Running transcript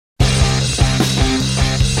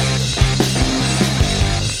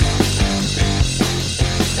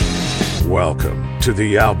Welcome to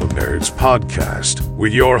the Album Nerds Podcast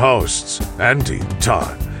with your hosts, Andy,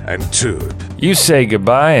 Todd, and Tood. You say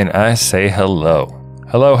goodbye and I say hello.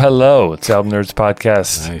 Hello. It's Album Nerds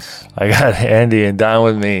Podcast. Nice. I got Andy and Don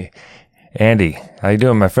with me. Andy, how you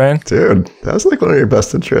doing, my friend? Dude, that was like one of your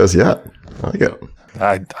best intros yet. I like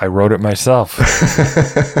it. I wrote it myself.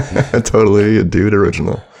 Totally a dude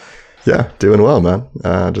original. Yeah, doing well, man.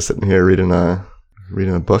 Just sitting here reading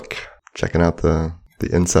a book, checking out the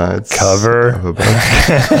insides cover of a book.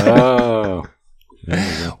 Oh.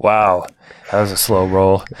 Wow, that was a slow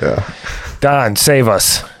roll. Yeah. Don, save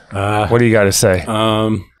us. What do you got to say?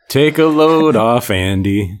 Take a load off,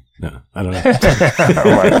 Andy. No, I don't know.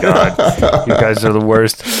 Oh my God, you guys are the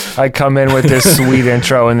worst. I come in with this sweet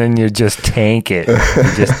intro and then you just tank it.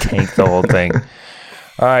 You just tank the whole thing.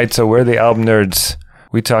 All right, so we're the Album Nerds.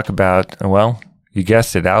 We talk about, well, you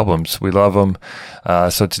guessed it, albums. We love them.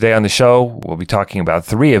 So today on the show, we'll be talking about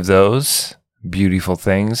 3 of those beautiful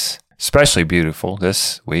things, especially beautiful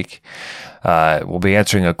this week. We'll be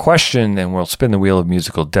answering a question, and we'll spin the wheel of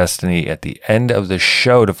musical destiny at the end of the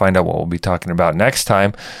show to find out what we'll be talking about next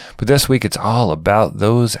time. But this week, it's all about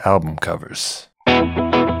those album covers.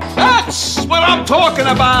 That's what I'm talking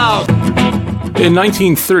about! In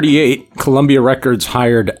 1938, Columbia Records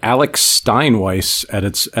hired Alex Steinweiss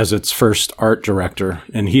as its first art director,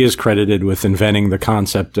 and he is credited with inventing the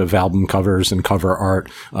concept of album covers and cover art,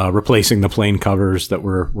 replacing the plain covers that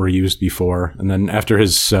were used before. And then after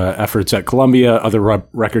his efforts at Columbia, other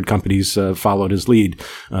record companies followed his lead.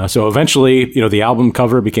 So eventually, the album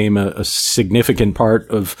cover became a significant part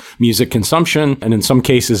of music consumption, and in some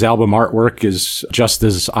cases, album artwork is just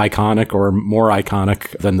as iconic or more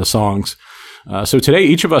iconic than the songs. So today,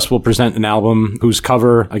 each of us will present an album whose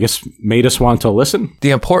cover, I guess, made us want to listen.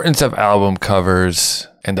 The importance of album covers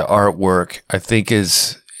and the artwork, I think,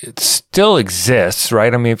 it still exists,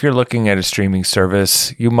 right? I mean, if you're looking at a streaming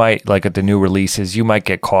service, you might, like at the new releases, you might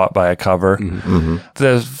get caught by a cover. Mm-hmm.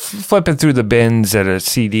 The flipping through the bins at a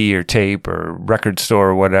CD or tape or record store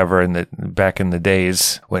or whatever back in the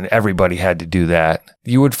days when everybody had to do that,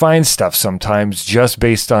 you would find stuff sometimes just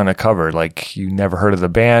based on a cover, like you never heard of the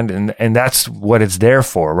band, and that's what it's there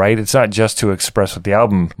for, right? It's not just to express what the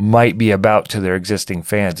album might be about to their existing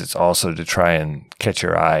fans. It's also to try and catch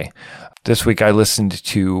your eye. This week I listened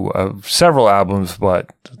to several albums,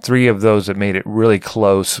 but 3 of those that made it really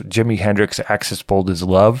close. Jimi Hendrix, Axis Bold as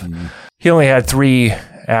Love. Mm-hmm. He only had 3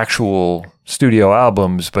 actual studio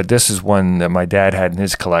albums, but this is one that my dad had in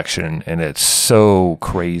his collection, and it's so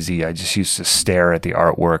crazy. I just used to stare at the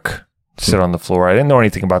artwork, sit on the floor. I didn't know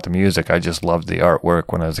anything about the music. I just loved the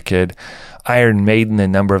artwork when I was a kid. Iron Maiden, The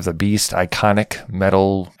Number of the Beast, iconic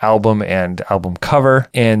metal album and album cover,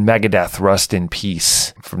 and Megadeth, Rust in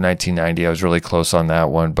Peace from 1990. I was really close on that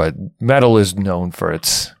one, but metal is known for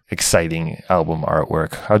its exciting album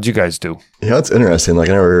artwork. How'd you guys do? Yeah, it's interesting. Like,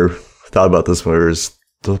 I never thought about this when we were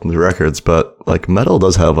looking at the records, but like metal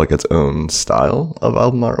does have like its own style of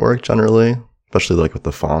album artwork generally. Especially like with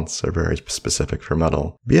the fonts are very specific for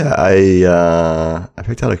metal. But yeah, I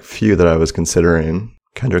picked out a few that I was considering.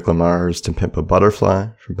 Kendrick Lamar's To Pimp a Butterfly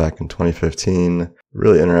from back in 2015.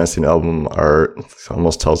 Really interesting album art.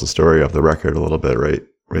 Almost tells the story of the record a little bit,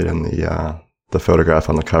 right in the photograph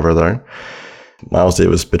on the cover there. Miles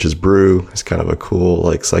Davis' Bitches Brew is kind of a cool,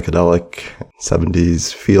 like, psychedelic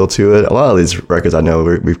 70s feel to it. A lot of these records I know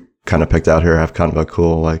we've kind of picked out here have kind of a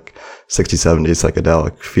cool, like, 60s, 70s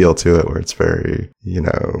psychedelic feel to it, where it's very,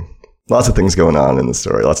 lots of things going on in the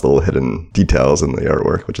story, lots of little hidden details in the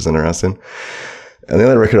artwork, which is interesting. And the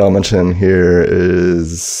other record I'll mention here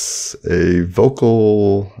is a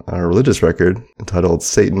vocal religious record entitled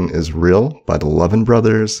Satan is Real by the Levin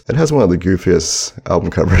Brothers. It has one of the goofiest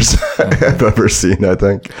album covers I've ever seen, I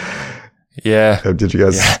think. Yeah. Did you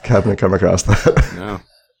guys happen to come across that? No.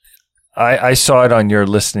 I saw it on your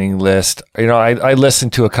listening list. I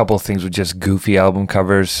listened to a couple of things with just goofy album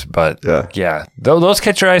covers, but yeah, those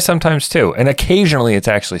catch your eye sometimes too. And occasionally it's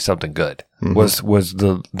actually something good. Mm-hmm. Was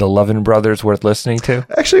the Levin Brothers worth listening to?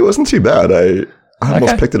 Actually, it wasn't too bad. I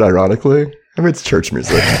almost picked it ironically. I mean, it's church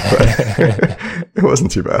music, but it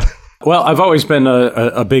wasn't too bad. Well, I've always been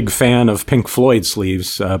a big fan of Pink Floyd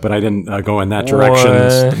sleeves, but I didn't go in that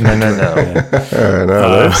direction. No.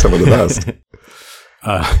 No, they're some of the best.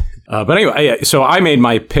 But anyway, so I made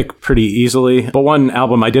my pick pretty easily. But one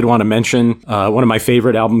album I did want to mention, one of my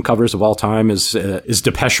favorite album covers of all time is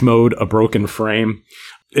Depeche Mode, A Broken Frame.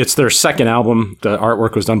 It's their second album. The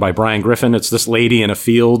artwork was done by Brian Griffin. It's this lady in a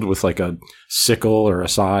field with like a sickle or a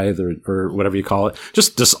scythe or whatever you call it.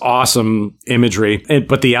 Just this awesome imagery.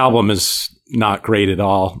 But the album is not great at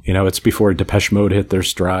all. It's before Depeche Mode hit their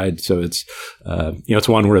stride. So it's, it's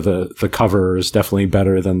one where the cover is definitely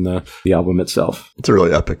better than the album itself. It's a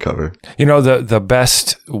really epic cover. The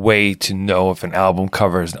best way to know if an album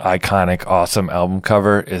cover is an iconic, awesome album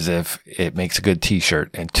cover is if it makes a good t-shirt.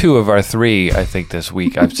 And 2 of our 3, I think this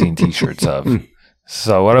week I've seen t-shirts of.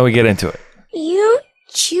 So why don't we get into it? You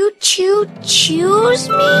choose me?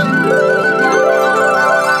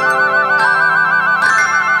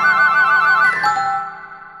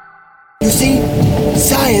 You see,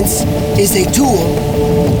 science is a tool,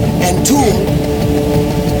 and tool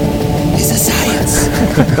is a science.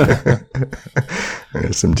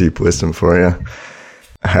 There's some deep wisdom for you.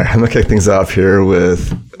 All right, I'm going to kick things off here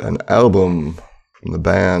with an album from the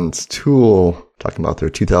band Tool, talking about their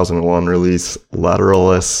 2001 release,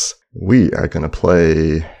 Lateralus. We are going to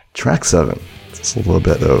play track 7. It's a little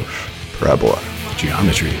bit of Parabola.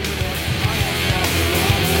 Geometry.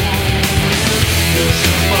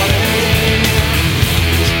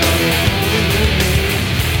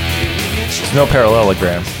 No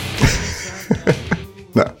parallelogram.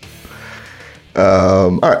 No.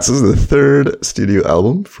 All right, so this is the 3rd studio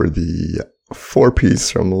album for the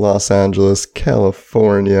 4-piece from Los Angeles,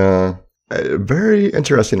 California. A very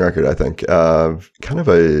interesting record, I think. Kind of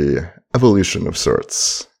a evolution of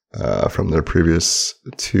sorts from their previous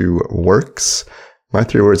 2 works. My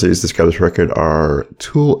 3 words I use to describe this record are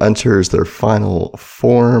Tool enters their final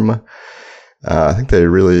form. I think they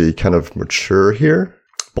really kind of mature here.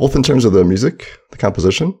 Both in terms of the music, the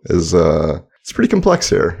composition is it's pretty complex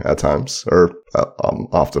here at times, or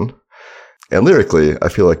often. And lyrically, I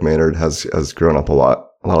feel like Maynard has grown up a lot.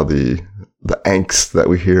 A lot of the angst that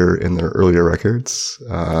we hear in their earlier records.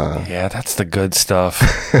 Yeah, that's the good stuff.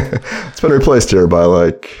 It's been replaced here by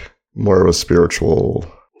like more of a spiritual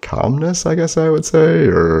calmness, I guess I would say,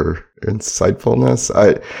 or insightfulness.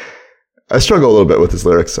 I struggle a little bit with his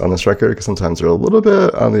lyrics on this record because sometimes they're a little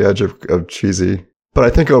bit on the edge of cheesy. But I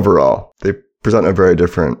think overall, they present a very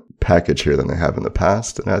different package here than they have in the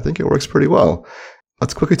past, and I think it works pretty well.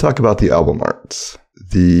 Let's quickly talk about the album art.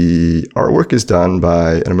 The artwork is done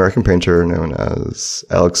by an American painter known as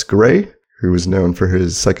Alex Gray, who is known for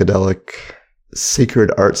his psychedelic sacred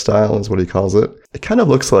art style, is what he calls it. It kind of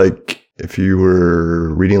looks like if you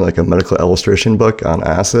were reading like a medical illustration book on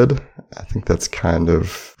acid. I think that's kind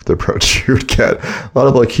of the approach you would get. A lot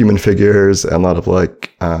of like human figures and a lot of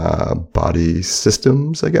like body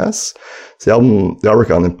systems, I guess. So the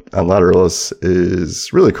artwork on Lateralus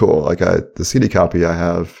is really cool. Like the CD copy I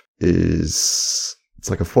have it's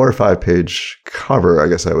like a 4 or 5 page cover, I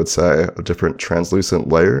guess I would say, of different translucent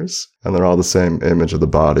layers, and they're all the same image of the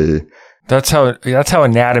body. That's how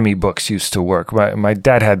anatomy books used to work. My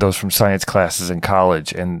dad had those from science classes in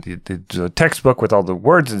college, and the textbook with all the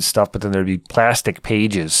words and stuff, but then there'd be plastic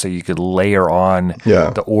pages so you could layer on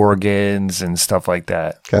the organs and stuff like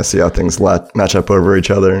that. Kind of see how things match up over each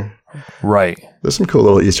other. Right. There's some cool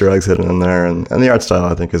little Easter eggs hidden in there, and the art style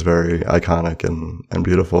I think is very iconic and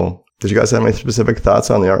beautiful. Did you guys have any specific thoughts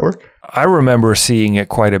on the artwork? I remember seeing it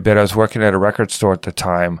quite a bit. I was working at a record store at the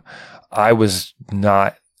time. I was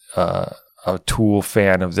not a Tool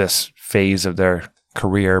fan of this phase of their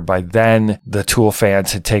career. By then, the Tool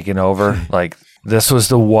fans had taken over. Like, this was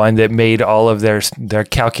the one that made all of their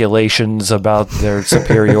calculations about their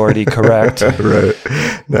superiority correct. Right.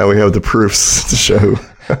 Now we have the proofs to show.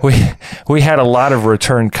 We had a lot of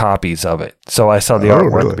returned copies of it. So I saw the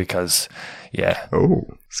artwork really? Because, yeah. Oh,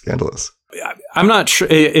 scandalous. I'm not sure.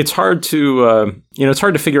 It's hard to, it's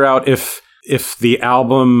hard to figure out if the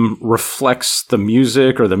album reflects the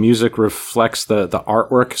music or the music reflects the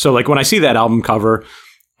artwork. So like when I see that album cover,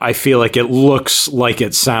 I feel like it looks like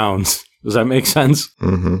it sounds. Does that make sense?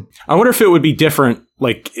 Mm-hmm. I wonder if it would be different,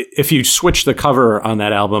 like if you switched the cover on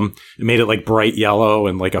that album and made it like bright yellow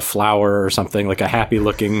and like a flower or something, like a happy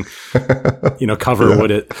looking, cover.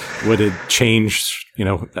 Yeah. Would it change,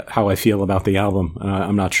 how I feel about the album?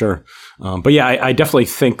 I'm not sure. But yeah, I definitely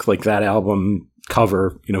think like that album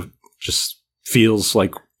cover, just feels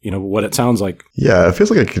like, what it sounds like. Yeah, it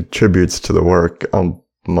feels like it contributes to the work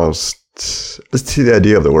almost, to the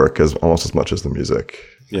idea of the work almost as much as the music.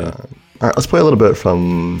 Yeah. All right, let's play a little bit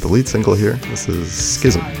from the lead single here. This is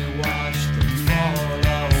Schism.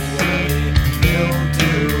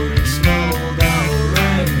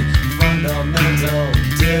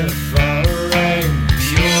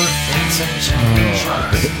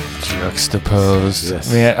 Juxtaposed.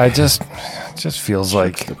 Yes. Man, it just feels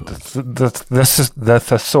like the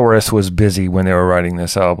thesaurus was busy when they were writing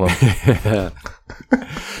this album.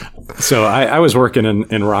 So I was working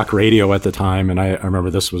in rock radio at the time, and I remember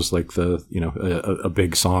this was like a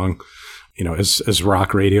big song. as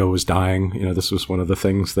rock radio was dying, this was one of the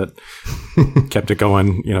things that kept it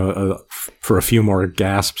going, for a few more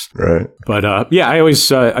gasps. Right. But I always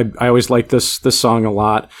liked this song a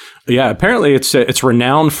lot. Yeah, apparently it's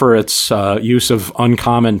renowned for its use of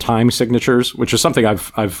uncommon time signatures, which is something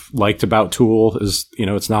I've liked about Tool. Is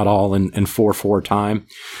it's not all in 4/4 time,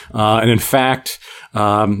 and in fact,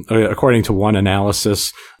 according to one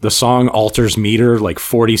analysis, the song alters meter like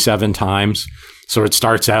 47 times. So it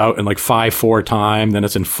starts out in like 5/4 time, then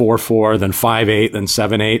it's in 4/4, then 5/8, then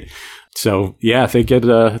 7/8. So yeah, they get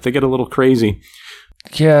a little crazy.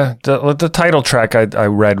 Yeah, the title track I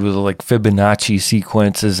read was like Fibonacci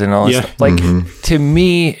sequences and all that stuff. Like, to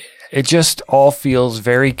me, it just all feels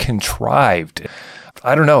very contrived.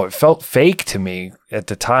 I don't know. It felt fake to me at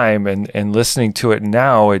the time, and listening to it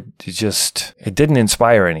now, it didn't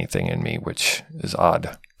inspire anything in me, which is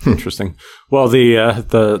odd. Interesting. Well,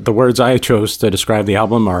 the words I chose to describe the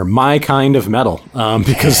album are "my kind of metal,"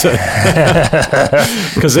 because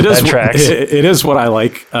it is what I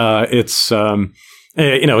like. It's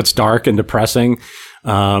it's dark and depressing.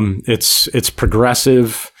 It's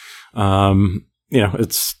progressive.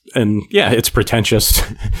 It's pretentious.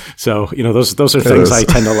 So those are things I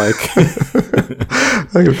tend to like. I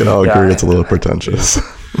think we can all agree it's a little pretentious.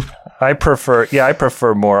 I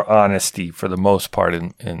prefer more honesty for the most part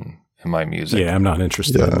in my music. Yeah, I'm not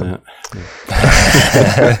interested in that.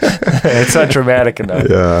 It's not dramatic enough.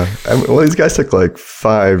 Yeah. These guys took like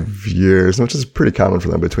 5 years, which is pretty common for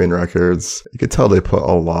them between records. You could tell they put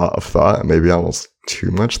a lot of thought, maybe almost too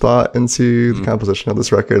much thought into the composition of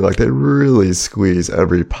this record. Like, they really squeeze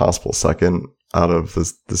every possible second out of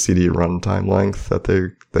the CD runtime length that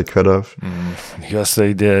they could have. Yes,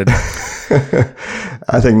 they did.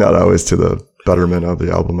 I think not always to the betterment of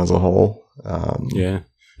the album as a whole.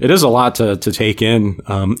 It is a lot to take in.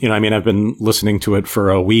 I've been listening to it for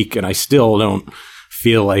a week and I still don't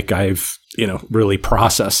feel like I've, really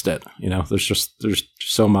processed it. There's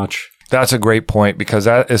so much. That's a great point, because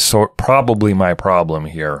that is probably my problem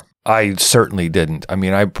here. I certainly didn't. I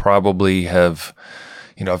mean, I probably have,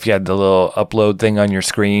 if you had the little upload thing on your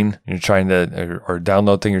screen, you're trying to, or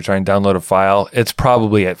download thing, you're trying to download a file, it's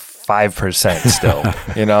probably at 5% still,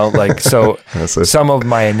 so some of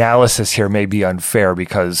my analysis here may be unfair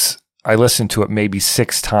because I listened to it maybe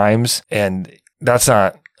 6 times and that's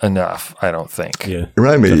not enough, I don't think. Yeah.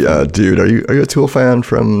 Remind me, dude, are you a Tool fan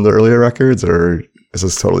from the earlier records, or is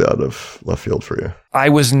this totally out of left field for you? I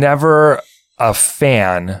was never a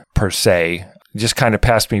fan per se. Just kind of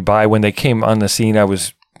passed me by. When they came on the scene, I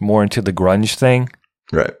was more into the grunge thing.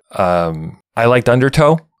 Right. I liked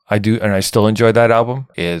Undertow. I do, and I still enjoy that album.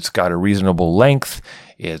 It's got a reasonable length.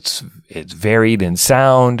 It's varied in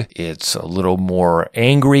sound. It's a little more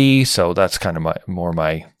angry. So that's kind of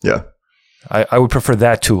my. Yeah. I would prefer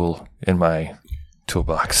that Tool in my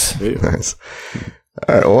toolbox. Nice.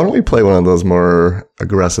 All right, well, why don't we play one of those more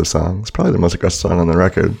aggressive songs? Probably the most aggressive song on the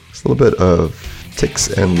record. It's a little bit of Ticks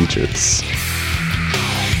and Leeches.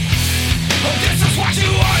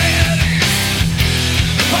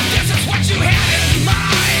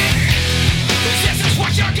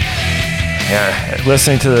 Yeah,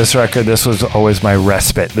 listening to this record, this was always my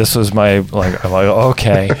respite. This was my, I'm like,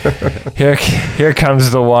 okay, here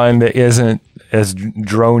comes the one that isn't as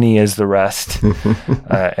droney as the rest,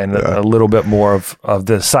 and a little bit more of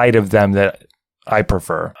the side of them that I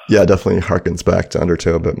prefer. Yeah, definitely harkens back to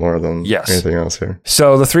Undertow a bit more than anything else here.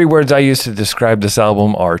 So the 3 words I use to describe this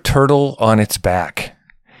album are turtle on its back.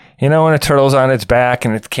 When a turtle's on its back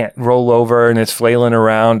and it can't roll over and it's flailing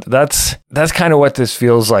around, that's kind of what this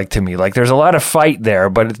feels like to me. Like, there's a lot of fight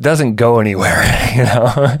there, but it doesn't go anywhere,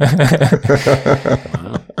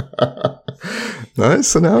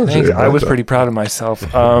 Nice analogy. I was pretty proud of myself.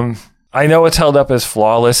 I know it's held up as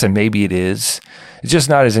flawless, and maybe it is. It's just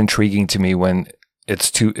not as intriguing to me when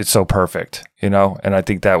it's so perfect, And I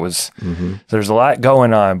think that was there's a lot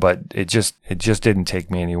going on, but it just didn't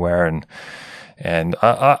take me anywhere. And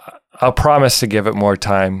I'll promise to give it more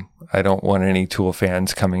time. I don't want any Tool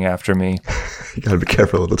fans coming after me. You got to be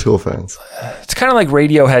careful with the Tool fans. It's kind of like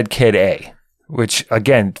Radiohead Kid A, which,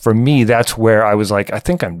 again, for me, that's where I was like, I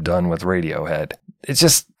think I'm done with Radiohead. It's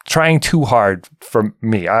just trying too hard for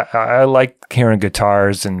me. I like hearing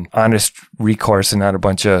guitars and honest recourse and not a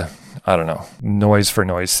bunch of, I don't know, noise for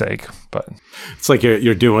noise sake. But it's like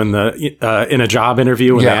you're doing the in a job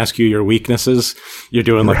interview when they ask you your weaknesses. You're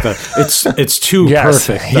doing like it's too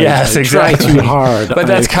perfect. Yes, exactly. Try too hard. But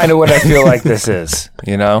that's kind of what I feel like this is.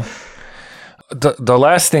 The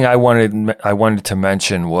last thing I wanted to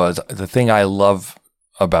mention was the thing I love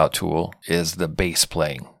about Tool is the bass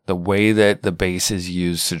playing. The way that the bass is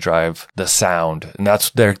used to drive the sound, and that's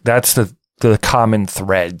the the common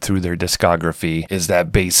thread through their discography is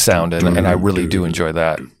that bass sound, and I really do enjoy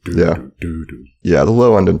that. Yeah. Yeah, the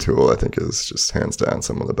low end in Tool, I think, is just hands down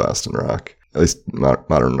some of the best in rock, at least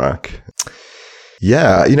modern rock.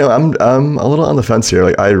 Yeah, I'm a little on the fence here.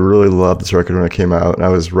 Like, I really loved this record when it came out, and I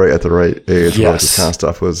was right at the right age where this kind of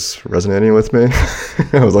stuff was resonating with me.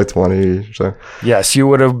 I was like 20 or so. Yes, you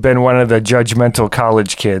would have been one of the judgmental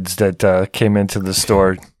college kids that came into the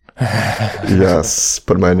store. Yes,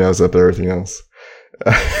 putting my nose up at everything else.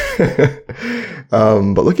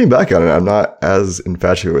 But looking back on it, I'm not as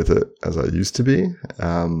infatuated with it as I used to be.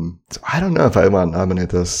 So I don't know if I want to nominate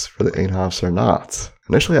this for the Einhoffs or not.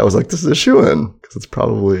 Initially, I was like, this is a shoo-in, because it's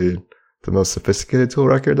probably the most sophisticated Tool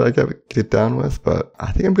record that I get down with. But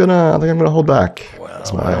I think I'm gonna hold back.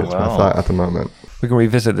 That's my thought at the moment. We can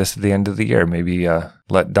revisit this at the end of the year. Maybe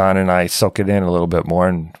let Don and I soak it in a little bit more,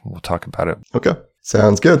 and we'll talk about it. Okay,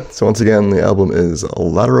 sounds good. So once again, the album is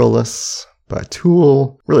Lateralus by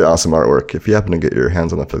Tool. Really awesome artwork. If you happen to get your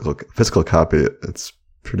hands on a physical copy, it's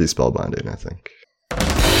pretty spellbinding, I think.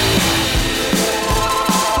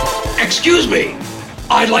 Excuse me.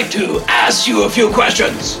 I'd like to ask you a few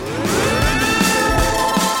questions.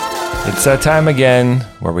 It's that time again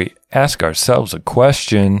where we ask ourselves a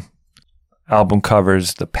question. Album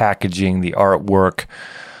covers, the packaging, the artwork,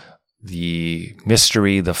 the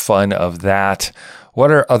mystery, the fun of that.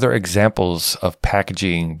 What are other examples of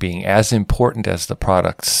packaging being as important as the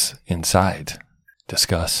products inside?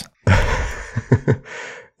 Discuss. All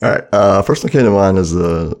right. First one came to mind is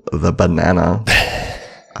the banana.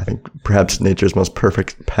 I think perhaps nature's most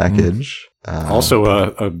perfect package. Also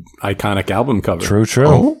a iconic album cover. True.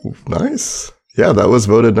 Oh, nice. Yeah, that was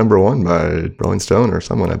voted number 1 by Rolling Stone or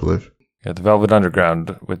someone, I believe. Yeah, the Velvet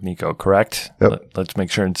Underground with Nico, correct? Yep. Let's make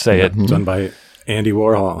sure and say it. Done by Andy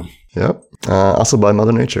Warhol. Yep. Also by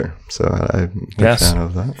Mother Nature. So I'm a big fan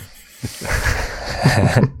of that.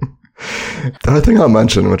 The other thing I'll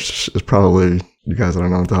mention, which is probably, you guys don't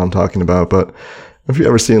know what the hell I'm talking about, but have you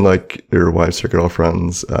ever seen like your wife's or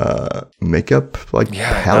girlfriend's makeup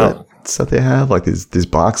palettes that they have? Like these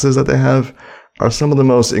boxes that they have are some of the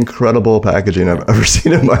most incredible packaging I've ever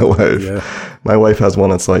seen in my life. Yeah. My wife has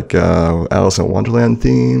one that's like Alice in Wonderland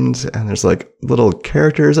themed, and there's like little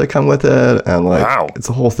characters that come with it, and like it's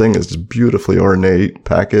the whole thing is just beautifully ornate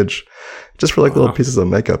package, just for like little pieces of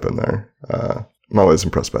makeup in there. I'm always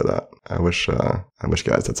impressed by that. I wish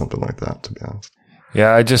guys did something like that, to be honest.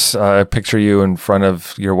 Yeah, I just picture you in front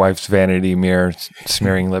of your wife's vanity mirror,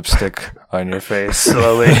 smearing lipstick on your face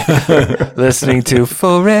slowly, listening to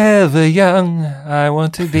Forever Young, I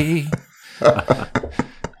Want to Be.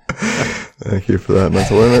 Thank you for that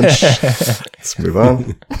mental image. Let's move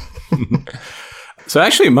on. So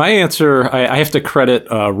actually, my answer, I have to credit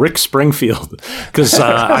Rick Springfield, because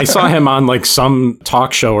I saw him on like some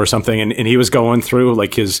talk show or something, and he was going through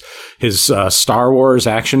like his Star Wars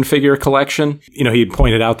action figure collection. He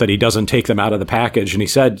pointed out that he doesn't take them out of the package, and he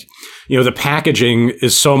said, the packaging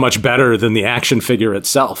is so much better than the action figure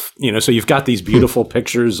itself. So you've got these beautiful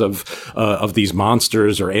pictures of these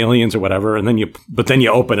monsters or aliens or whatever, and then you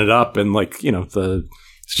open it up, and like it's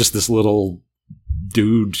just this little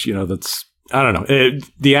dude, that's. I don't know.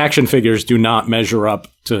 The action figures do not measure up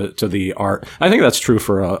to the art. I think that's true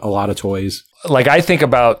for a lot of toys. Like, I think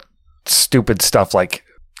about stupid stuff like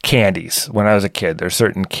candies. When I was a kid, there's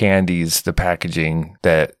certain candies, the packaging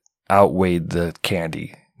that outweighed the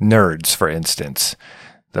candy. Nerds, for instance.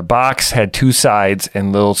 The box had 2 sides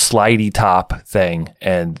and little slidey top thing,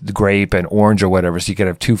 and grape and orange or whatever, so you could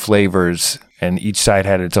have 2 flavors, and each side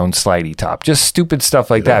had its own slidey top. Just stupid stuff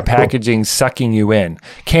like that. Packaging sucking you in.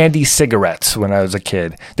 Candy cigarettes when I was a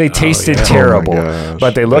kid. They tasted terrible,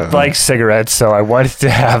 but they looked like cigarettes, so I wanted to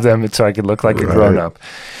have them so I could look like a grown-up.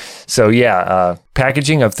 So yeah,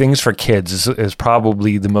 packaging of things for kids is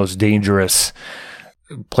probably the most dangerous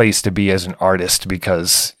place to be as an artist,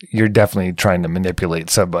 because you're definitely trying to manipulate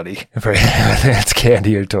somebody for it's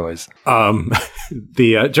candy or toys. Did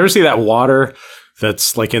you ever see that water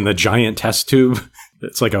that's like in the giant test tube?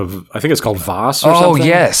 It's like I think it's called Voss or something. Oh,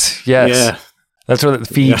 yes. Yeah. That's where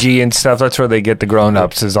Fiji and stuff, that's where they get the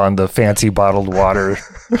grown-ups, is on the fancy bottled water.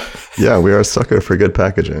 Yeah, we are a sucker for good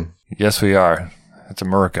packaging. Yes, we are. That's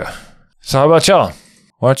America. So how about y'all?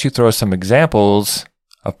 Why don't you throw us some examples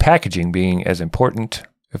of packaging being as important,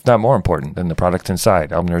 if not more important, than the products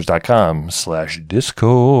inside.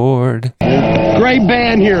 albumnerds.com/Discord. Great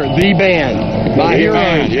band here, the band. My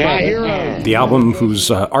hero. The album whose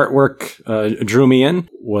artwork drew me in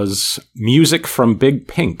was Music from Big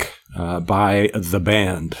Pink by The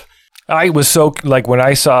Band. I was so, like, when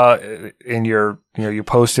I saw in your, you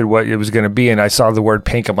posted what it was going to be, and I saw the word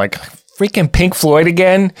pink, I'm like, freaking Pink Floyd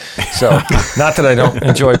again. So, not that I don't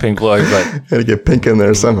enjoy Pink Floyd, but Gotta get Pink in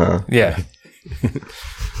there somehow. yeah.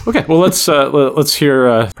 Okay, well, let's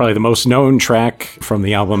hear probably the most known track from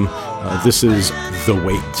the album. This is The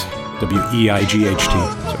Weight, W-E-I-G-H-T.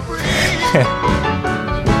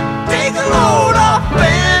 Take a load off,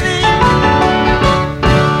 Fanny.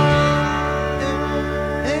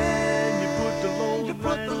 And you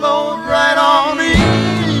put the load right on me.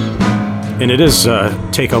 And it is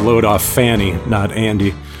Take a Load Off Fanny, not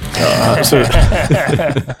Andy.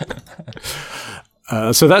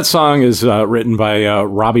 So that song is written by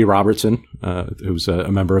Robbie Robertson, who's a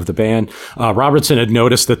member of the band. Robertson had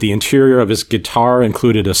noticed that the interior of his guitar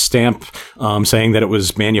included a stamp saying that it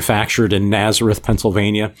was manufactured in Nazareth,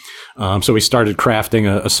 Pennsylvania. So he started crafting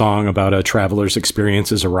a song about a traveler's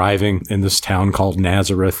experiences arriving in this town called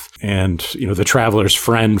Nazareth. And, the traveler's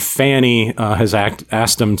friend, Fanny, has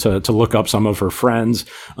asked him to look up some of her friends.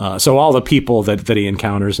 So all the people that he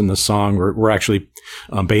encounters in the song were actually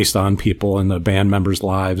based on people in the band members'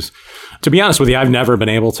 lives. To be honest with you, I've never been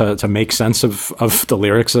able to make sense of the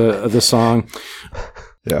lyrics of the song.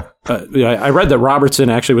 Yeah. I read that Robertson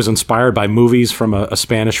actually was inspired by movies from a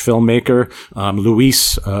Spanish filmmaker,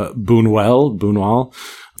 Luis Buñuel,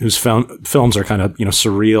 whose films are kind of,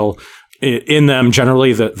 surreal. In them,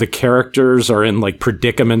 generally, the characters are in like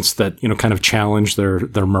predicaments that, kind of challenge their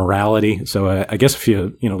morality. So I guess if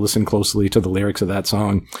you, listen closely to the lyrics of that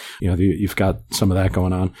song, you've got some of that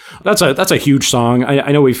going on. That's a huge song.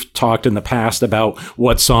 I know we've talked in the past about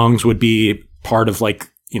what songs would be part of like,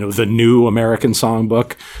 the new American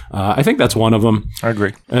songbook. I think that's one of them. I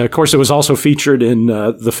agree. Of course, it was also featured in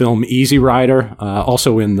the film Easy Rider,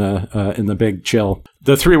 also in the Big Chill.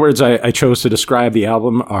 The three words I chose to describe the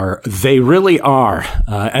album are "they really are,"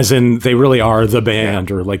 as in they really are the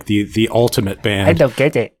band, or like the ultimate band. I don't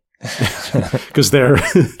get it. Because they're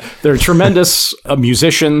tremendous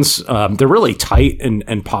musicians. They're really tight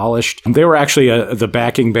and polished. They were actually the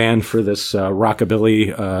backing band for this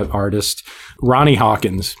rockabilly artist, Ronnie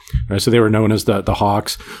Hawkins. Right? So they were known as the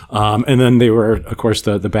Hawks. And then they were, of course,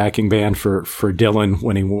 the backing band for Dylan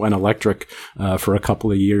when he went electric for a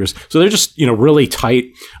couple of years. So they're just really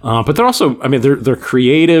tight. But they're also, they're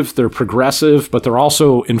creative, they're progressive, but they're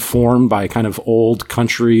also informed by kind of old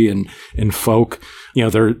country and folk.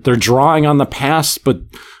 They're drawing on the past, but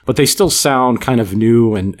they still sound kind of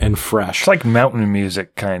new and fresh. It's like mountain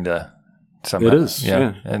music, kind of. It is,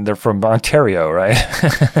 yeah. And they're from Ontario, right?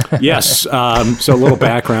 Yes. So a little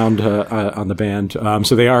background on the band.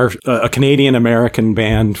 So they are a Canadian-American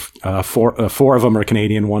band. Four of them are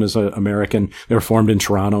Canadian. One is American. They were formed in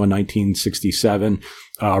Toronto in 1967.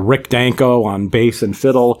 Rick Danko on bass and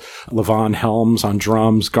fiddle, Levon Helms on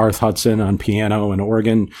drums, Garth Hudson on piano and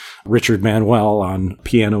organ, Richard Manuel on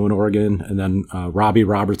piano and organ, and then Robbie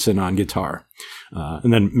Robertson on guitar.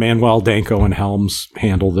 And then Manuel, Danko, and Helms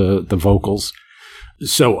handle the vocals.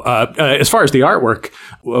 So as far as the artwork,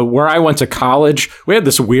 where I went to college, we had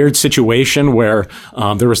this weird situation where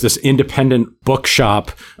there was this independent bookshop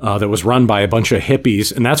that was run by a bunch of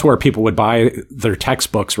hippies, and that's where people would buy their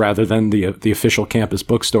textbooks rather than the official campus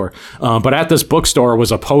bookstore. But at this bookstore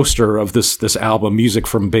was a poster of this album, Music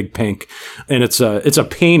from Big Pink, and it's a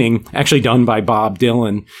painting actually done by Bob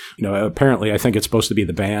Dylan. Apparently I think it's supposed to be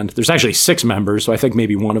the band. There's actually 6 members, so I think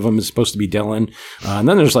maybe one of them is supposed to be Dylan. And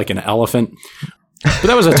then there's like an elephant. But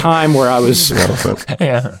that was a time where I was,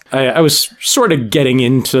 I was sort of getting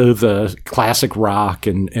into the classic rock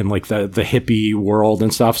and like the hippie world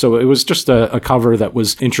and stuff. So it was just a cover that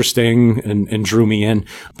was interesting and drew me in.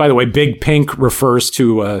 By the way, Big Pink refers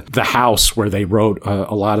to the house where they wrote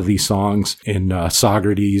a lot of these songs in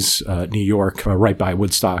Saugerties, New York, right by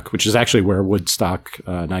Woodstock, which is actually where Woodstock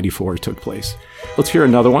 94 took place. Let's hear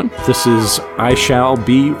another one. This is I Shall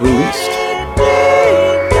Be Released.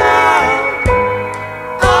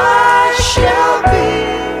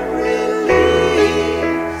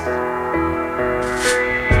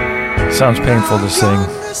 Sounds painful to sing.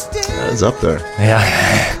 It's up there.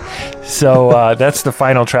 Yeah. So that's the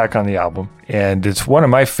final track on the album, and it's one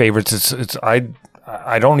of my favorites.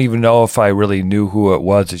 I don't even know if I really knew who it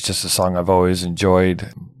was. It's just a song I've always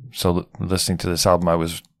enjoyed. So listening to this album, it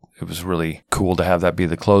was really cool to have that be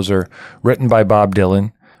the closer. Written by Bob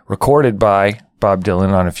Dylan, recorded by Bob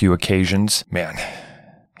Dylan on a few occasions. Man,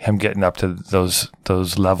 him getting up to those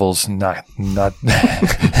levels, not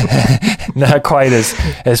not quite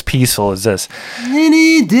as peaceful as this.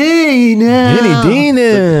 Any day now. Any day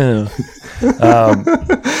now.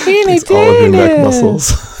 Any it's all of your neck muscles.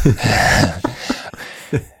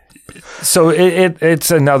 So it's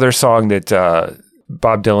another song that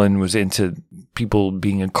Bob Dylan was into people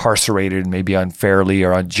being incarcerated, maybe unfairly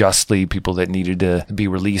or unjustly, people that needed to be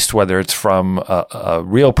released, whether it's from a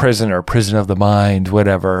real prison or prison of the mind,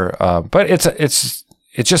 whatever. But it's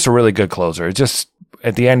just a really good closer. It just,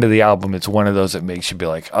 at the end of the album, it's one of those that makes you be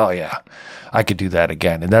like, oh yeah, I could do that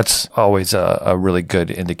again. And that's always a really good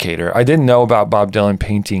indicator. I didn't know about Bob Dylan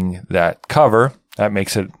painting that cover. That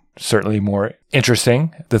makes it certainly more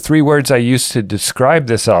interesting. The 3 words I used to describe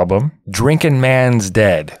this album: drinking man's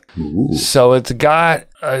dead. Ooh. So it's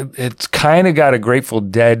kind of got a Grateful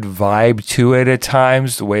Dead vibe to it at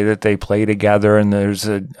times, the way that they play together, and there's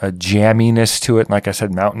a jamminess to it. Like I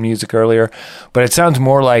said, mountain music earlier, but it sounds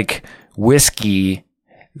more like whiskey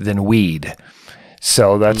than weed.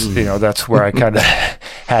 So that's, that's where I kind of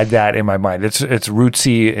had that in my mind. It's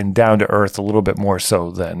rootsy and down to earth a little bit more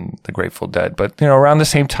so than the Grateful Dead, but around the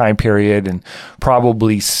same time period, and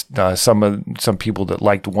probably some people that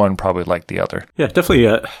liked one probably liked the other. Yeah, definitely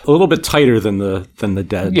a little bit tighter than the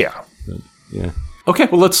Dead. Yeah. Yeah. Okay,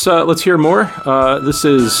 well let's hear more. This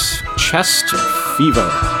is Chest Fever.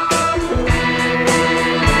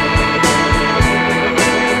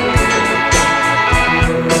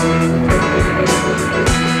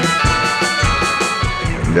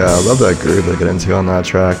 Yeah, I love that groove they get into on that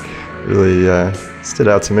track. Really stood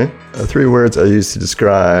out to me. 3 words I used to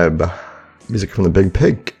describe music from the Big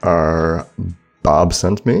Pig are Bob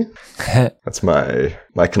sent me. That's my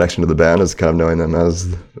connection to the band, is kind of knowing them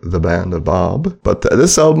as the band of Bob. But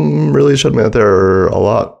this album really showed me that there are a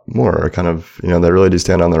lot more kind of, they really do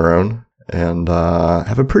stand on their own and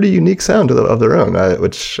have a pretty unique sound of their own,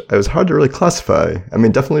 which it was hard to really classify. I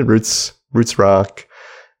mean, definitely roots rock,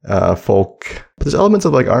 folk, but there's elements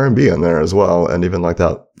of like R&B in there as well. And even like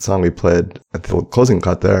that song we played at the closing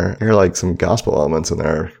cut there, I hear like some gospel elements in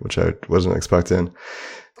there, which I wasn't expecting.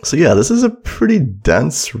 So yeah, this is a pretty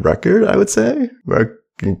dense record, I would say,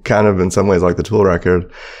 kind of in some ways like the Tool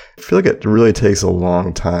record. I feel like it really takes a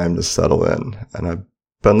long time to settle in, and I've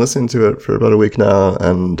been listening to it for about a week now,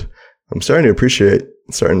 and I'm starting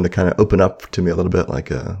to kind of open up to me a little bit like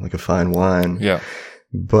a fine wine. Yeah.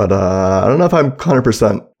 But I don't know if I'm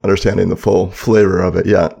 100% understanding the full flavor of it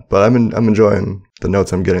yet, but I'm enjoying the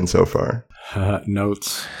notes I'm getting so far.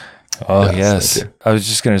 Notes. Oh, yes. I was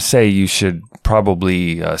just going to say you should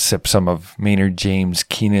probably sip some of Maynard James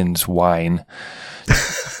Keenan's wine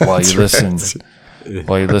while you listen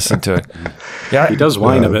to it. Yeah, he does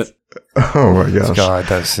whine a bit. Oh my gosh. God,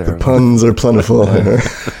 that's the puns are plentiful.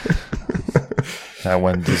 That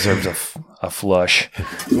one deserves a flush.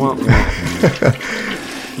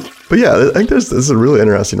 But yeah, I think this is a really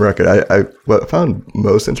interesting record. What I found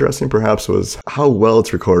most interesting perhaps was how well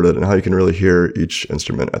it's recorded and how you can really hear each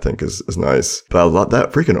instrument, I think is nice. But I love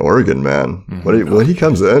that freaking organ, man. Mm-hmm. When he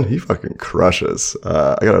comes in, he fucking crushes.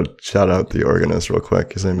 I gotta shout out the organist real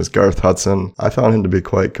quick. His name is Garth Hudson. I found him to be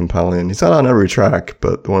quite compelling. He's not on every track,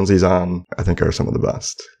 but the ones he's on, I think, are some of the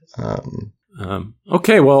best.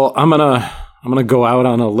 Okay, well, I'm gonna go out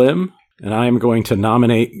on a limb, and I'm going to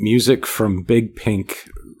nominate music from Big Pink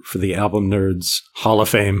for the Album Nerds Hall of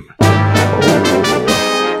Fame. All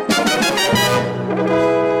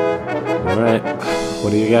right. What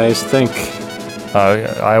do you guys think?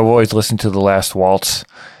 I always listen to The Last Waltz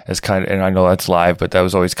as and I know that's live, but that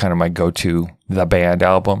was always kind of my go-to, the band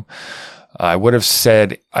album. I would have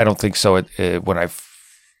said, I don't think so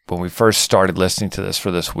when we first started listening to this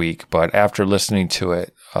for this week, but after listening to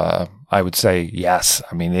it, I would say yes.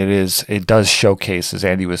 I mean, it does showcase, as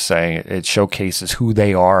Andy was saying, it showcases who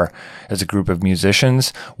they are as a group of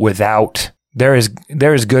musicians. They're as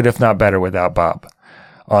good, if not better, without Bob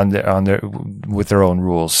with their own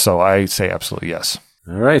rules. So I say absolutely yes.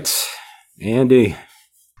 All right, Andy.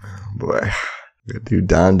 Oh boy, I'm gonna do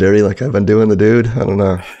Don Dirty like I've been doing the dude. I don't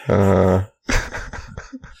know.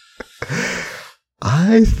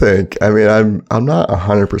 I think, I'm not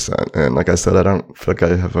 100%, and like I said, I don't feel like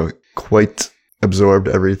I have quite absorbed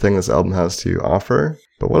everything this album has to offer.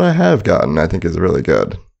 But what I have gotten, I think, is really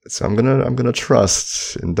good. So I'm gonna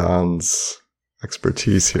trust in Don's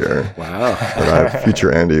expertise here. Wow. That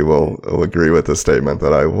future Andy will agree with this statement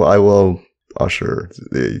that I will usher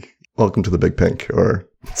the welcome to the Big Pink, or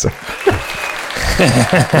so.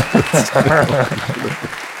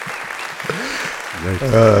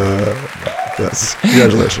 Yes,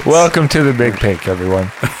 congratulations. Welcome to the Big Pink,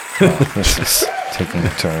 everyone. This is taking a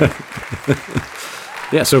turn.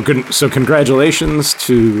 Yeah, so congratulations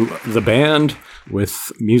to the band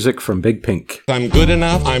with music from Big Pink. I'm good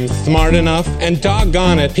enough, I'm smart enough, and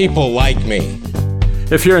doggone it, people like me.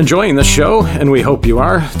 If you're enjoying this show, and we hope you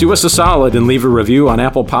are, do us a solid and leave a review on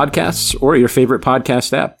Apple Podcasts or your favorite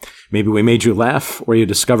podcast app. Maybe we made you laugh, or you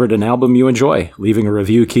discovered an album you enjoy. Leaving a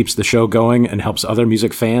review keeps the show going and helps other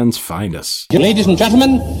music fans find us. Ladies and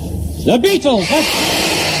gentlemen, the Beatles.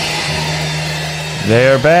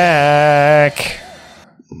 They're back.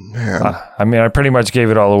 Man. I pretty much gave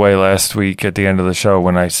it all away last week at the end of the show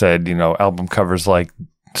when I said, album covers like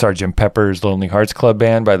Sgt. Pepper's Lonely Hearts Club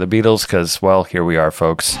Band by the Beatles, because, well, here we are,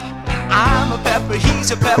 folks. I'm a pepper,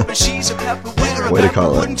 he's a pepper, she's a pepper, we're a Way to pepper,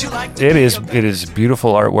 call it. wouldn't you like to It is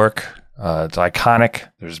beautiful artwork. It's iconic.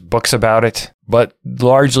 There's books about it. But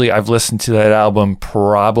largely, I've listened to that album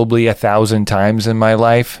probably 1,000 times in my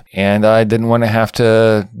life, and I didn't want to have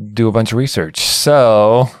to do a bunch of research.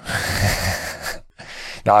 So...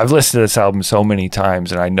 Now, I've listened to this album so many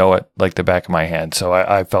times, and I know it like the back of my hand. So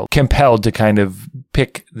I felt compelled to kind of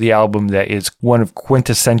pick the album that is one of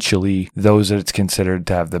quintessentially those that it's considered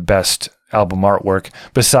to have the best album artwork,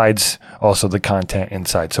 besides also the content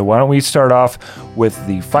inside. So why don't we start off with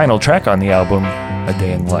the final track on the album, A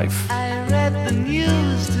Day in Life. I read the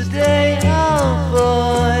news today, oh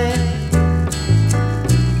boy,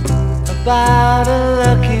 about a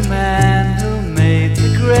lucky man who made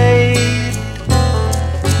the grade.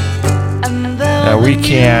 We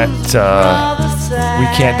can't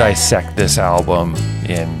dissect this album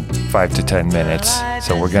in 5 to 10 minutes,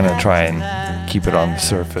 so we're gonna try and keep it on the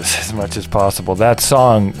surface as much as possible. That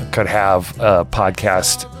song could have a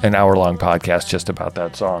podcast, an hour-long podcast just about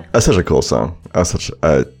that song. That's such a cool song.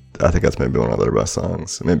 I think that's maybe one of their best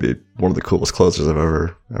songs. Maybe one of the coolest closers I've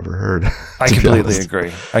ever heard. I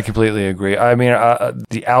completely agree. I mean,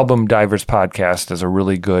 the Album Divers podcast is a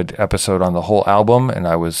really good episode on the whole album, and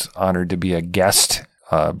I was honored to be a guest,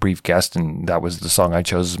 brief guest, and that was the song I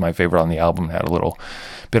chose as my favorite on the album. Had a little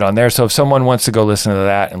bit on there. So if someone wants to go listen to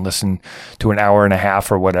that and listen to an hour and a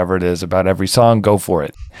half or whatever it is about every song, go for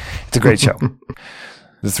it. It's a great show.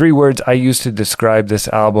 The 3 words I used to describe this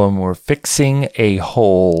album were fixing a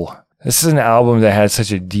hole. This is an album that has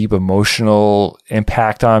such a deep emotional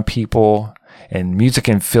impact on people, and music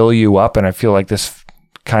can fill you up, and I feel like this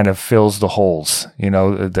kind of fills the holes.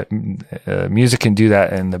 Music can do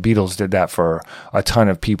that, and the Beatles did that for a ton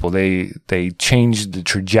of people. They changed the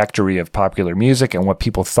trajectory of popular music and what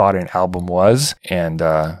people thought an album was, and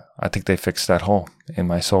I think they fixed that hole in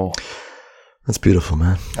my soul. That's beautiful,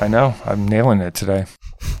 man. I know. I'm nailing it today.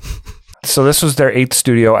 So this was their 8th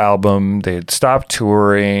studio album. They had stopped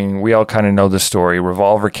touring. We all kind of know the story.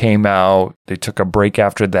 Revolver came out. They took a break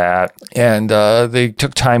after that. And they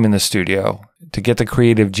took time in the studio to get the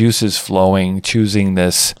creative juices flowing. Choosing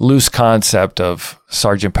this loose concept of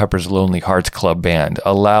Sgt. Pepper's Lonely Hearts Club Band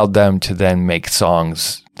allowed them to then make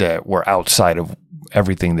songs that were outside of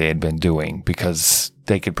everything they had been doing, because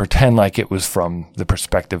they could pretend like it was from the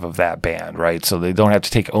perspective of that band, right? So they don't have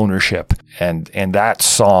to take ownership. And that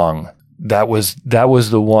song, that was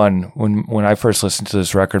the one when I first listened to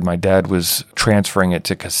this record, my dad was transferring it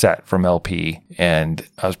to cassette from LP, and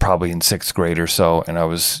I was probably in 6th grade or so, and I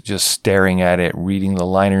was just staring at it, reading the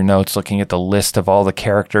liner notes, looking at the list of all the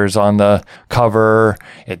characters on the cover.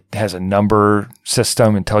 It has a number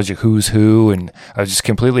system and tells you who's who, and I was just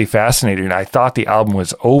completely fascinated. And I thought the album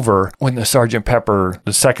was over when the second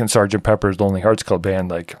Sgt. Pepper's Lonely Hearts Club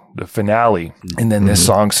Band, like the finale, and then this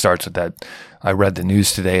song starts with that. I read the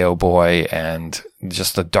news today, oh boy, and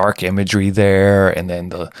just the dark imagery there, and then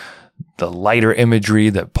the lighter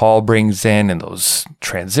imagery that Paul brings in, and those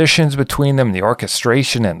transitions between them, the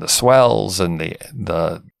orchestration and the swells, and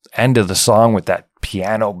the end of the song with that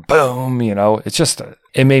piano boom, it's just,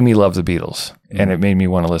 it made me love the Beatles, and it made me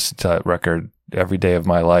want to listen to that record every day of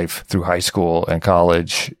my life through high school and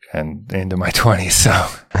college and into my 20s. So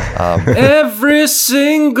every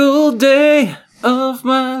single day of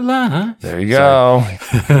my life. There you go.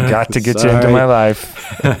 Got to get you into my life.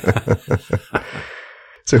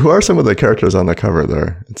 So who are some of the characters on the cover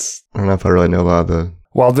there? I don't know if I really know a lot of the...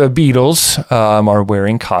 Well, the Beatles are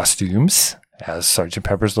wearing costumes as Sgt.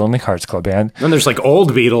 Pepper's Lonely Hearts Club Band. And there's like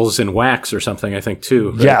old Beatles in wax or something, I think,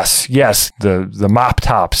 too. Right? Yes. The Mop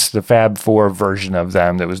Tops, the Fab Four version of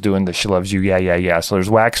them that was doing the She Loves You, yeah. So there's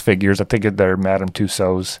wax figures. I think they're Madame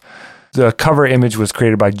Tussauds. The cover image was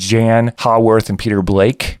created by Jan Haworth and Peter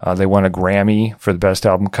Blake. They won a Grammy for the Best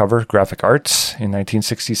Album Cover, Graphic Arts, in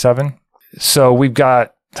 1967. So we've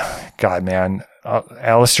got,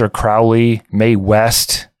 Aleister Crowley, Mae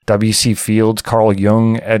West, W.C. Fields, Carl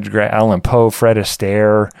Jung, Edgar Allan Poe, Fred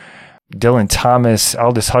Astaire, Dylan Thomas,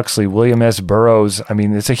 Aldous Huxley, William S. Burroughs. I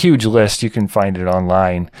mean, it's a huge list. You can find it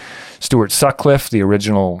online. Stuart Sutcliffe, the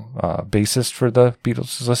original bassist for the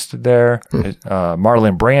Beatles, is listed there.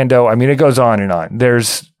 Marlon Brando. I mean, it goes on and on.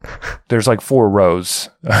 There's There's like 4 rows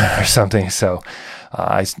or something. So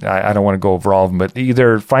I don't want to go over all of them, but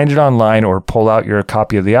either find it online or pull out your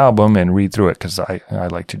copy of the album and read through it, because I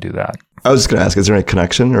like to do that. I was just going to ask, is there any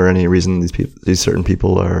connection or any reason these certain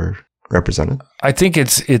people are represented? I think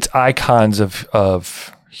it's icons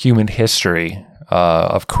of human history,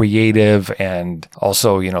 of creative, and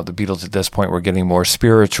also, you know, the Beatles at this point were getting more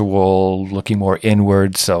spiritual, looking more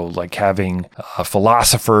inward. So like having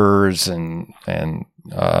philosophers and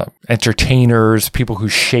entertainers, people who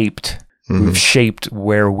shaped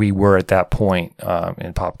where we were at that point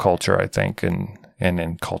in pop culture, I think, and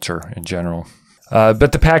in culture in general.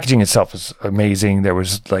 But the packaging itself was amazing. There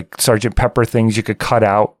was like Sgt Pepper things you could cut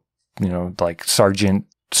out, you know, like Sergeant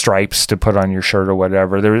stripes to put on your shirt or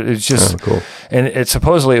whatever. It's just cool. And it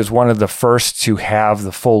supposedly was one of the first to have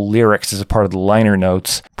the full lyrics as a part of the liner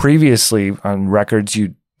notes. Previously on records,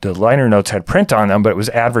 the liner notes had print on them, but it was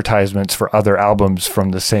advertisements for other albums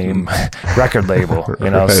from the same record label, you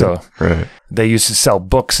know. So they used to sell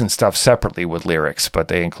books and stuff separately with lyrics, but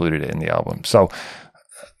they included it in the album. So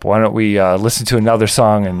why don't we listen to another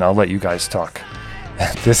song, and I'll let you guys talk.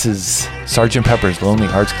 This is Sgt. Pepper's Lonely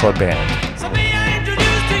Hearts Club Band.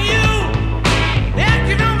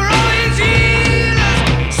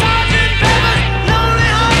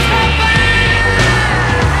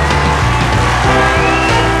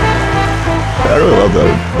 I really love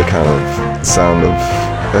the kind of sound of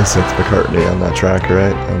Sgt. McCartney on that track,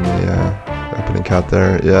 right? And the opening cut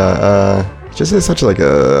there. Yeah, just has such like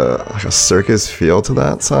a circus feel to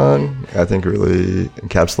that song. I think really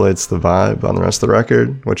encapsulates the vibe on the rest of the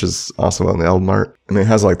record, which is also on the album art. I mean, it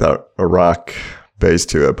has like that a rock bass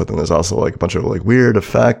to it, but then there's also like a bunch of like weird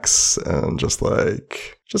effects and just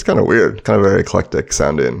kind of weird, kind of very eclectic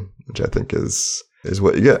sounding, which I think is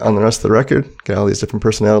what you get on the rest of the record. Got all these different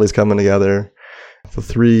personalities coming together. The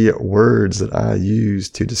 3 words that I use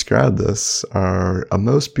to describe this are a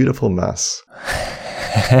most beautiful mess.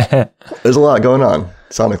 There's a lot going on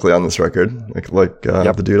sonically on this record. Like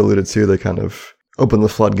the dude alluded to, they kind of open the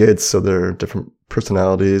floodgates, so there are different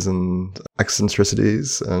personalities and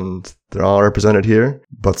eccentricities, and they're all represented here.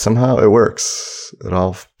 But somehow it works. It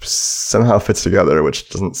all somehow fits together, which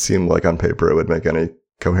doesn't seem like on paper it would make any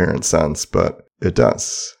coherent sense, but it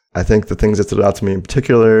does. I think the things that stood out to me in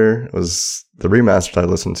particular was the remastered I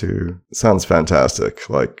listened to. It sounds fantastic.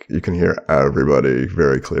 Like, you can hear everybody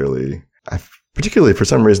very clearly. I particularly, for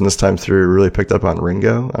some reason, this time through, really picked up on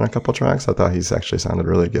Ringo on a couple tracks. I thought he's actually sounded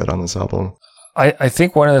really good on this album. I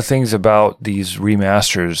think one of the things about these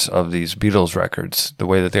remasters of these Beatles records, the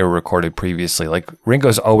way that they were recorded previously, like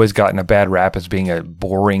Ringo's always gotten a bad rap as being a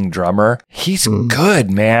boring drummer. He's good,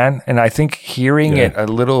 man. And I think hearing it a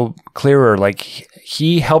little clearer, like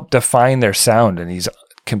he helped define their sound, and he's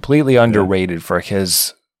completely underrated for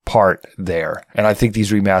his part there. And I think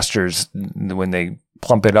these remasters, when they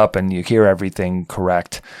plump it up and you hear everything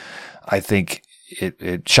correct, I think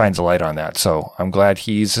it shines a light on that. So I'm glad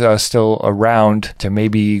he's still around to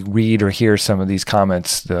maybe read or hear some of these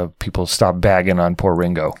comments. The people stop bagging on poor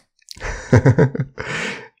Ringo.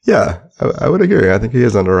 Yeah, I would agree. I think he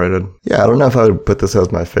is underrated. Yeah, I don't know if I would put this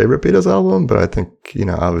as my favorite Beatles album, but I think, you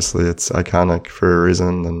know, obviously it's iconic for a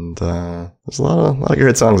reason, and there's a lot of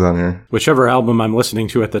great songs on here. Whichever album I'm listening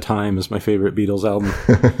to at the time is my favorite Beatles album.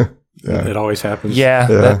 Yeah. It always happens.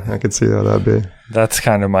 Yeah, I could see how that'd be. That's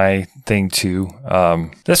kind of my thing too.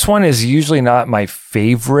 This one is usually not my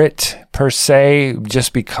favorite per se,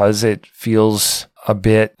 just because it feels a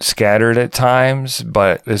bit scattered at times,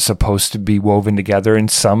 but is supposed to be woven together in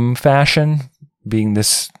some fashion, being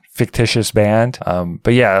this fictitious band.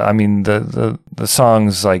 But yeah, I mean, the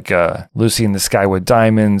songs like Lucy in the Sky with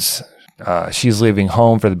Diamonds, She's Leaving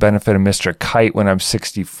Home for the Benefit of Mr. Kite When I'm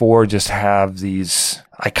 64, just have these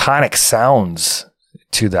iconic sounds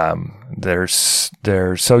to them. They're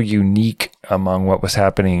so unique among what was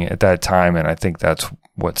happening at that time, and I think that's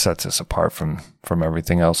what sets us apart from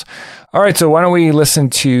everything else. All right, so why don't we listen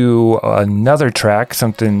to another track,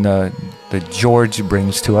 something that George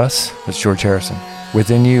brings to us. That's George Harrison.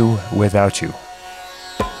 Within You, Without You.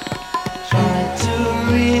 Try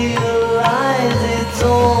to realize it's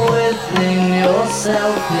all within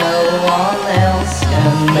yourself. No one else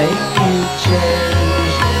can make you change.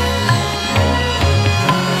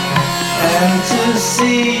 And to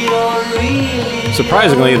see you're really...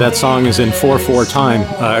 Surprisingly, that song is in 4/4 time,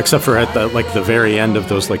 except for at the very end of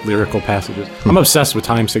those like lyrical passages. I'm obsessed with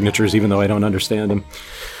time signatures, even though I don't understand them.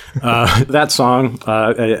 That song,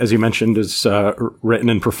 as you mentioned, is written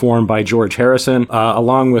and performed by George Harrison,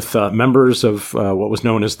 along with members of what was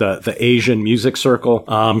known as the Asian Music Circle.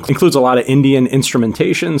 Includes a lot of Indian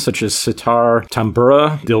instrumentation, such as sitar,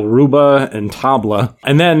 tambura, dilruba, and tabla.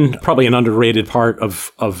 And then probably an underrated part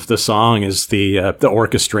of the song is the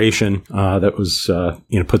orchestration that was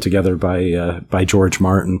put together by George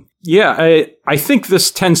Martin. Yeah, I think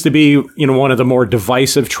this tends to be, one of the more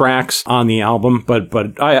divisive tracks on the album,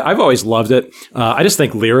 but I've always loved it. I just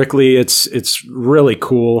think lyrically it's really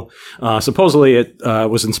cool. Supposedly it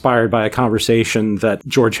was inspired by a conversation that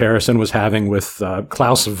George Harrison was having with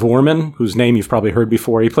Klaus Voormann, whose name you've probably heard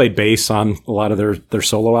before. He played bass on a lot of their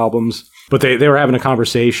solo albums. But they were having a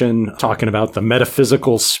conversation talking about the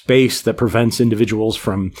metaphysical space that prevents individuals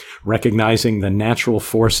from recognizing the natural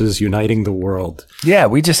forces uniting the world. Yeah,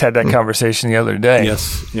 we just had that conversation the other day.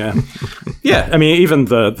 Yes, yeah. Yeah, I mean, even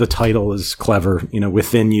the title is clever,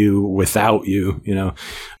 within you, without you,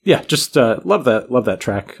 Yeah, just love that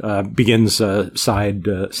track. Begins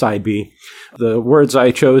side B. The words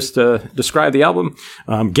I chose to describe the album,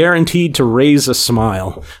 guaranteed to raise a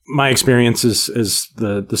smile. My experience is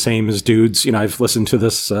the same as Dude's. I've listened to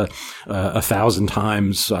this 1,000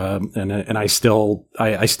 times, and I still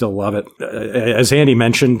love it. As Andy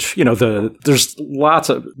mentioned, there's lots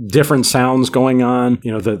of different sounds going on.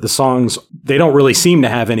 The songs, they don't really seem to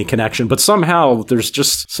have any connection, but somehow there's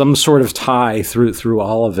just some sort of tie through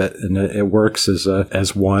all of it, and it works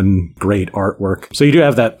as one great artwork. So you do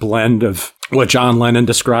have that blend of what John Lennon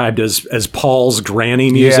described as Paul's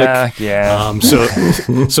granny music. Yeah.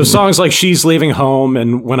 So songs like She's Leaving Home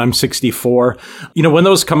and When I'm 64, when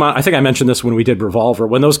those come on, I think I mentioned this when we did Revolver.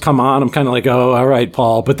 When those come on, I'm kind of like, oh, all right,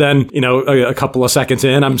 Paul. But then, a couple of seconds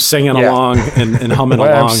in, I'm singing along and humming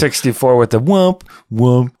when along. I'm 64 with the whoomp,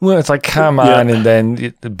 whoomp. Well, it's like, come on. And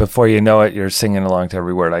then before you know it, you're singing along to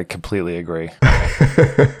every word. I completely agree.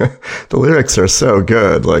 The lyrics are so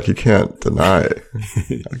good. Like, you can't deny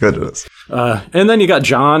how good it is. And then you got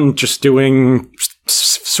John just doing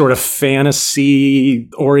sort of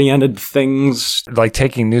fantasy-oriented things. Like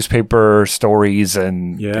taking newspaper stories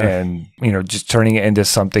and just turning it into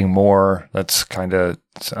something more. That's kind of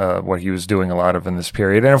what he was doing a lot of in this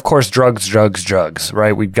period. And of course, drugs,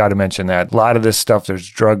 right? We've got to mention that. A lot of this stuff, there's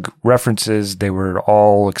drug references. They were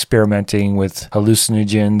all experimenting with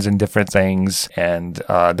hallucinogens and different things. And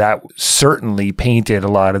that certainly painted a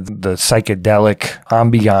lot of the psychedelic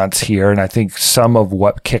ambiance here. And I think some of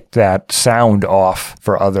what kicked that sound off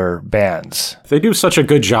for other bands. They do such a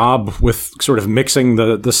good job with sort of mixing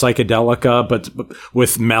the psychedelica, but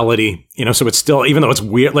with melody. So it's still, even though it's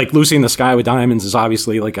weird, like Lucy in the Sky with Diamonds is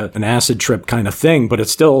obviously like an acid trip kind of thing, but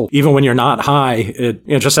it's still, even when you're not high,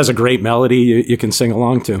 it just has a great melody you can sing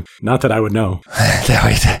along to. Not that I would know.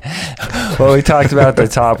 Well, we talked about at the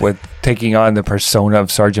top with taking on the persona of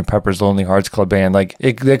Sgt. Pepper's Lonely Hearts Club Band. Like,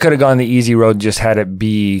 they could have gone the easy road and just had it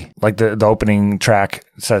be, like the opening track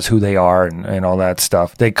says who they are and all that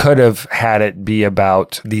stuff. They could have had it be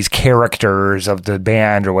about these characters of the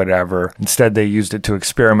band or whatever. Instead, they used it to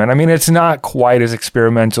experiment. I mean, it's not quite as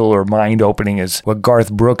experimental or mind-opening as what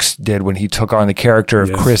Garth Brooks did when he took on the character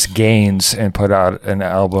of Chris Gaines and put out an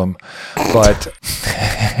album. But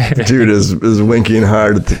dude is winking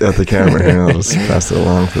hard at the camera here. I'll just pass it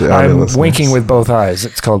along to the audience. I'm winking with both eyes.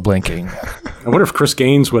 It's called blinking. I wonder if Chris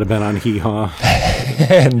Gaines would have been on Hee Haw.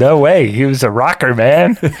 No way. He was a rocker,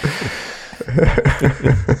 man.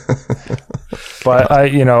 But,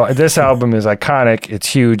 this album is iconic. It's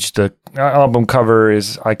huge. The album cover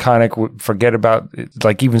is iconic. Forget about it,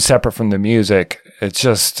 like, even separate from the music. It's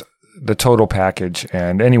just the total package.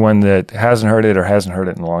 And anyone that hasn't heard it or hasn't heard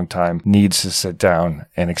it in a long time needs to sit down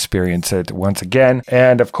and experience it once again.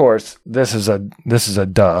 And of course, this is a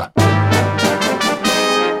duh.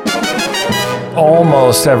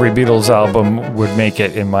 Almost every Beatles album would make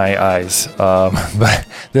it in my eyes. But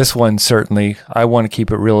this one, certainly, I want to keep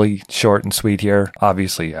it really short and sweet here.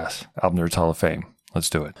 Obviously, yes. Album Nerds Hall of Fame. Let's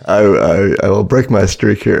do it. I will break my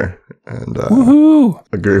streak here and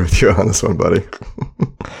agree with you on this one, buddy.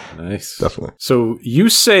 Nice. Definitely. So you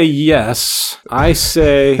say yes. I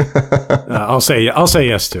say I'll say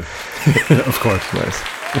yes too. Of course. Nice.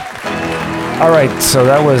 All right. So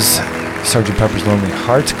that was Sgt. Pepper's Lonely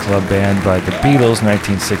Hearts Club Band by the Beatles,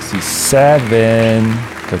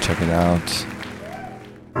 1967. Go check it out.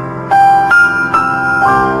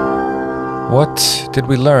 What did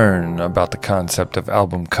we learn about the concept of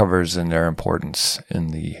album covers and their importance in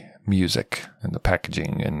the music and the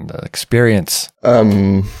packaging and the experience?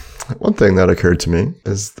 One thing that occurred to me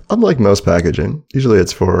is, unlike most packaging, usually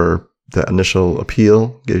it's for the initial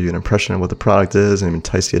appeal, give you an impression of what the product is, and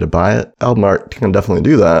entice you to buy it. Album art can definitely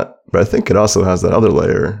do that. But I think it also has that other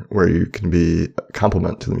layer where you can be a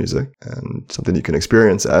complement to the music and something you can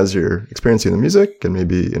experience as you're experiencing the music and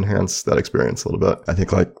maybe enhance that experience a little bit. I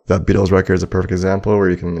think like that Beatles record is a perfect example where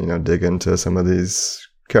you can, dig into some of these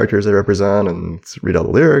characters they represent and read all the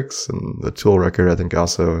lyrics. And the Tool record, I think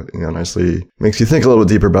also, nicely makes you think a little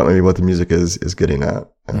bit deeper about maybe what the music is getting at.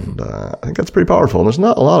 And I think that's pretty powerful. And there's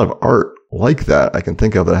not a lot of art like that I can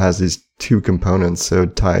think of that has these two components so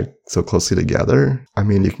tied so closely together. I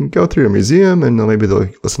mean, you can go through a museum and maybe they'll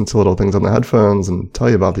listen to little things on the headphones and tell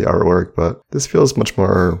you about the artwork, but this feels much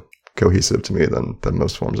more cohesive to me than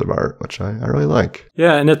most forms of art, which I really like.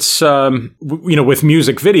 Yeah, and it's with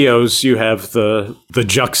music videos, you have the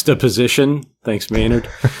juxtaposition. Thanks, Maynard.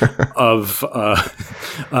 of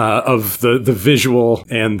the visual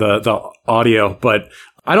and the audio, but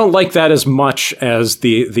I don't like that as much as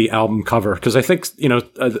the album cover, because I think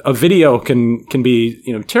a video can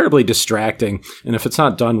be terribly distracting, and if it's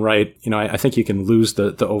not done right, I think you can lose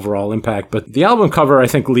the overall impact. But the album cover, I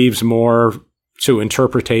think, leaves more to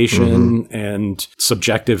interpretation and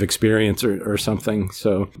subjective experience or something.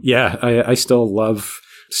 So yeah, I still love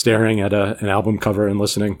staring at an album cover and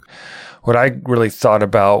listening. What I really thought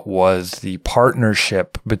about was the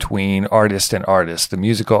partnership between artist and artist, the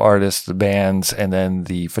musical artist, the bands, and then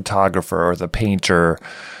the photographer or the painter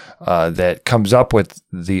that comes up with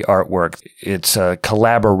the artwork. It's a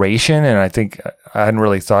collaboration, and I think I hadn't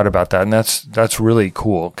really thought about that, and that's really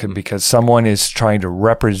cool because someone is trying to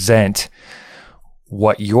represent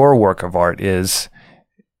what your work of art is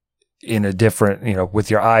in a different, with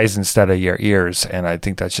your eyes instead of your ears. And I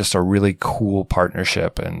think that's just a really cool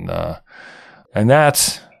partnership. And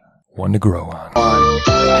that's one to grow on.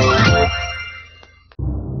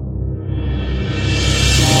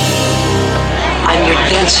 I'm your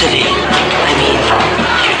density. I mean,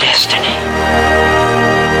 your destiny.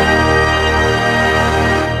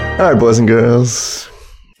 All right, boys and girls,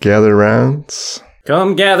 gather around.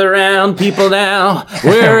 Come gather round, people now.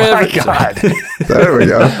 Wherever. Oh my God. There we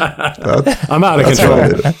go. I'm out of control.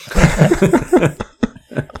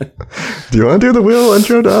 Do you want to do the wheel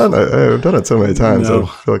intro, Don? I've done it so many times. No. I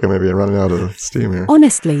feel like I may be running out of steam here.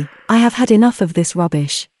 Honestly, I have had enough of this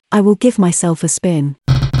rubbish. I will give myself a spin.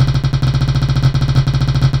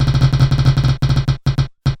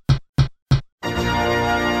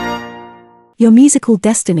 Your musical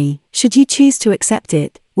destiny, should you choose to accept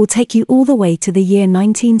it, will take you all the way to the year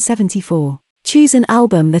 1974. Choose an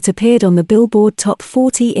album that appeared on the Billboard Top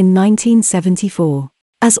 40 in 1974.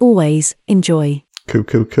 As always, enjoy. Cool.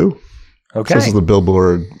 Okay. So this is the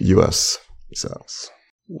Billboard US sales.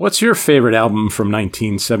 What's your favorite album from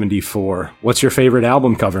 1974? What's your favorite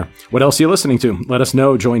album cover? What else are you listening to? Let us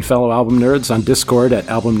know. Join fellow album nerds on Discord at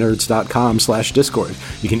albumnerds.com/Discord.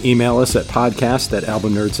 You can email us at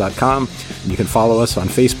podcast@albumnerds.com. And you can follow us on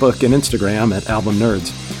Facebook and Instagram at Album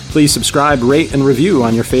Nerds. Please subscribe, rate, and review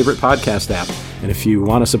on your favorite podcast app. And if you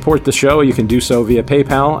want to support the show, you can do so via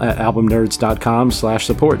PayPal at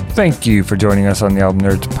albumnerds.com/support. Thank you for joining us on the Album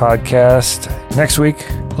Nerds podcast. Next week,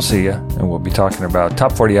 we'll see you, and we'll be talking about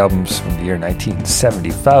top 40 albums from the year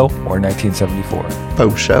 1975 or 1974.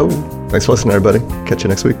 Oh, show. Thanks for listening, everybody. Catch you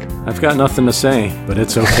next week. I've got nothing to say, but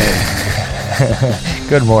it's okay.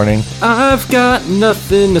 Good morning. I've got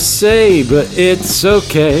nothing to say, but it's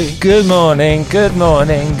okay. Good morning.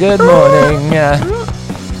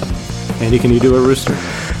 Andy, can you do a rooster?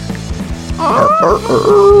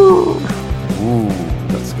 Ooh,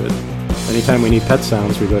 that's good. Anytime we need pet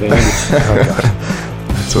sounds, we go to Andy. Oh, God.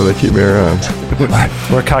 That's why they keep me around.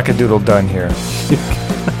 We're cockadoodle done here.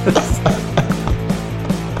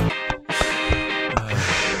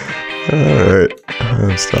 All right.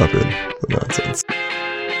 I'm stopping the nonsense.